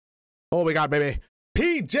Oh my God, baby.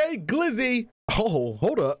 PJ Glizzy. Oh,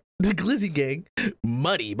 hold up. The Glizzy gang.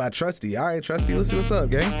 Muddy by Trusty. All right, Trusty, let's see what's up,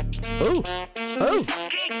 gang. Ooh. Ooh.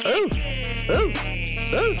 Ooh. Ooh.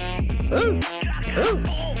 Ooh. Ooh. Ooh.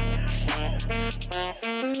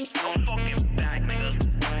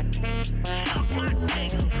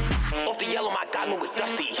 Off the yellow, my guy move with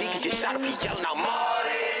Dusty. He can get shot if he yelling out Marty.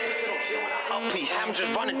 Please, have him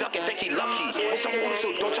just run and duck and think he lucky. It's some order,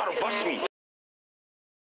 so don't try to rush me.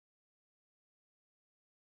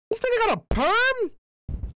 This nigga got a perm?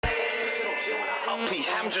 Please,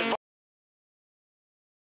 have him just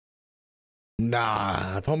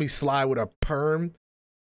Nah, if homie slide with a perm,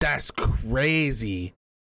 that's crazy.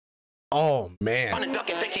 Oh man. run and duck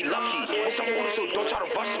and think he lucky. It's some order, so don't try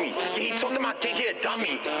to rush me. Yeah, he told him I can't get a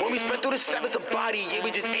dummy. When we spent through the sevens of body, yeah,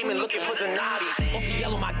 we just aiming looking for Zanati. Off the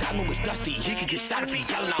yellow, my guy move with Dusty. He could get shot if he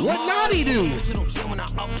yelling out. What Naughty do? When I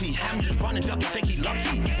up, please, have him just run and duck and think he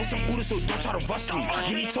lucky. With some order, so don't try to rush me. Yeah,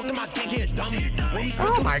 he told him I can't get a dummy. When we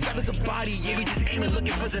spent through the sevens of body, yeah, we just aiming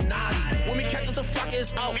looking for Zanati. When we catch us a flock,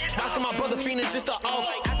 it's out. That's my brother Phoenix, just a out.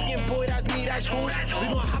 African boy, that's me, that's who. We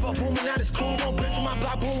gonna hop up, boom, and that is cool. Gonna break through my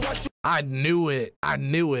block, boom, rush. I knew it. I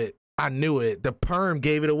knew it. I knew it. The perm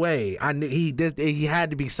gave it away. I knew he had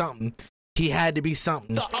to be something. He had to be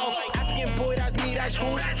something. African boy, that's me, that's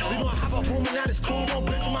who. We gonna hop up, boom, and that is cool. Gonna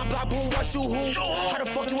break through my block, boom, rush you who. How the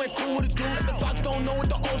fuck you ain't cool with the dudes? The Fox don't know what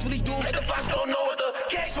the O's really do. The Fox don't know what the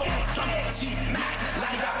case for.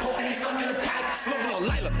 Lottie got poking, he's stuck in the pack. Smoking on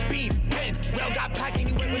Lila, beef, Benz. Rail got packing,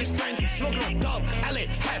 he went with his friends. Smoking on Dub, Allen,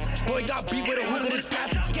 Hef. Boy got beat with a hook of the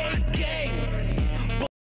death. Gang, gang.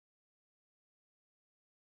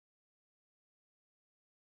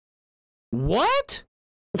 What?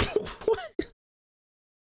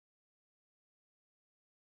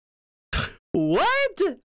 What?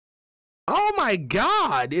 Oh my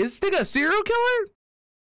God. Is this nigga a serial killer?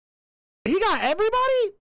 He got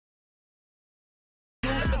everybody?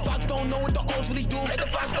 The Fox don't know what the O's really do. The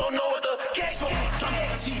Fox don't know what the case for.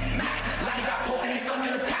 Lottie got poking, he's stuck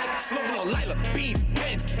in the pack. Smoking on Lila, beef,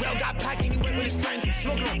 Benz. Rail got packing, he went with his friends.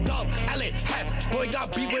 Smoking on Dub, Allen, Hef. Boy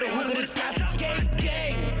got beat with a hook of the death. Gang,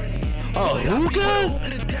 gang. Oh, hookah?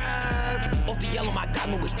 Off the yellow, my guy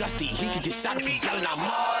move with Dusty. He can get shot if he yelling out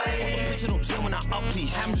Marty. When I up,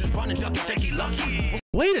 please, have him just run and duck and think he lucky.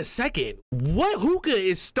 Wait a second. What hookah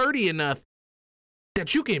is sturdy enough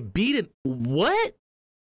that you can beat it? What?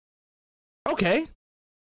 Okay.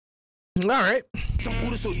 All right. Some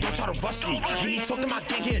order, so don't try to rush me. Yeah, he told him I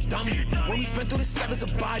can't get a dummy. When we spent through the sevens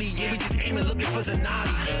of body, yeah, we just aiming looking for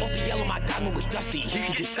Zanati. Off the yellow, my guy move with Dusty. He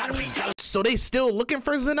can get shot if he yelling. So they still looking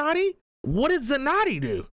for Zanati? What did Zanati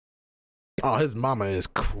do? Oh, his mama is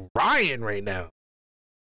crying right now.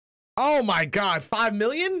 Oh my God, 5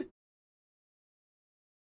 million?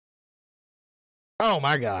 Oh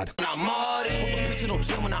my God. When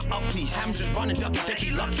I up, please, have him just run and duck and think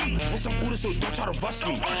he lucky. With some order, so don't try to rush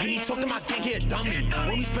me. Yeah, he told him I can't get a dummy.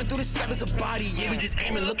 When we spent through the sevens of body, yeah, we just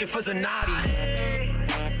aiming looking for Zanati.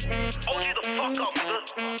 Oh, you the fuck up,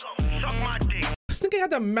 nigga. Suck my dick. This nigga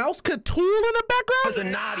had the mouse Cthulhu in the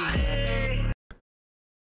background? Zanati.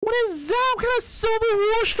 What is that? What kind of Civil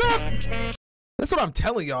War struck? That's what I'm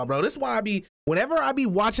telling y'all, bro. This is why whenever I be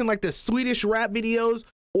watching like the Swedish rap videos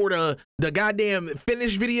or the goddamn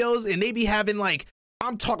Finnish videos, and they be having like,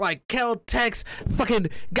 I'm talking like Kel-Tex, fucking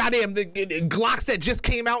goddamn the Glocks that just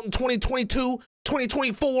came out in 2022,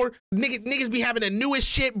 2024. Niggas be having the newest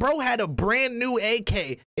shit. Bro had a brand new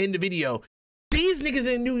AK in the video. These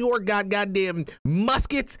niggas in New York got goddamn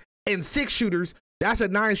muskets and 6-shooters. That's a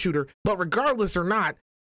 9-shooter. But regardless or not,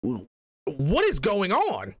 what is going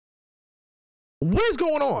on? What is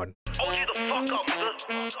going on? Oh, you the fuck up,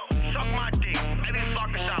 nigga. Suck my dick. Every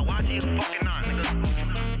fucking shot. Watch you fucking on, nigga.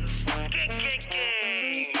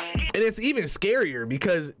 And it's even scarier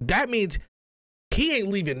because that means he ain't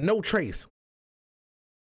leaving no trace.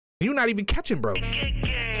 You're not even catching, bro.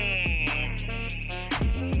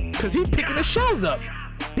 Because he picking the shells up.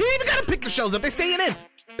 He ain't even got to pick the shells up. They staying in.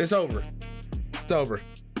 It's over. It's over.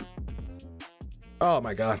 Oh,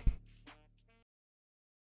 my God.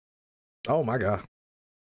 Oh, my God.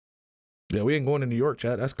 Yeah, we ain't going to New York,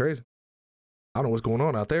 chat. That's crazy. I don't know what's going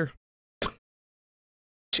on out there.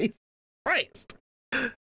 Jesus Christ.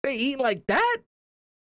 They eat like that?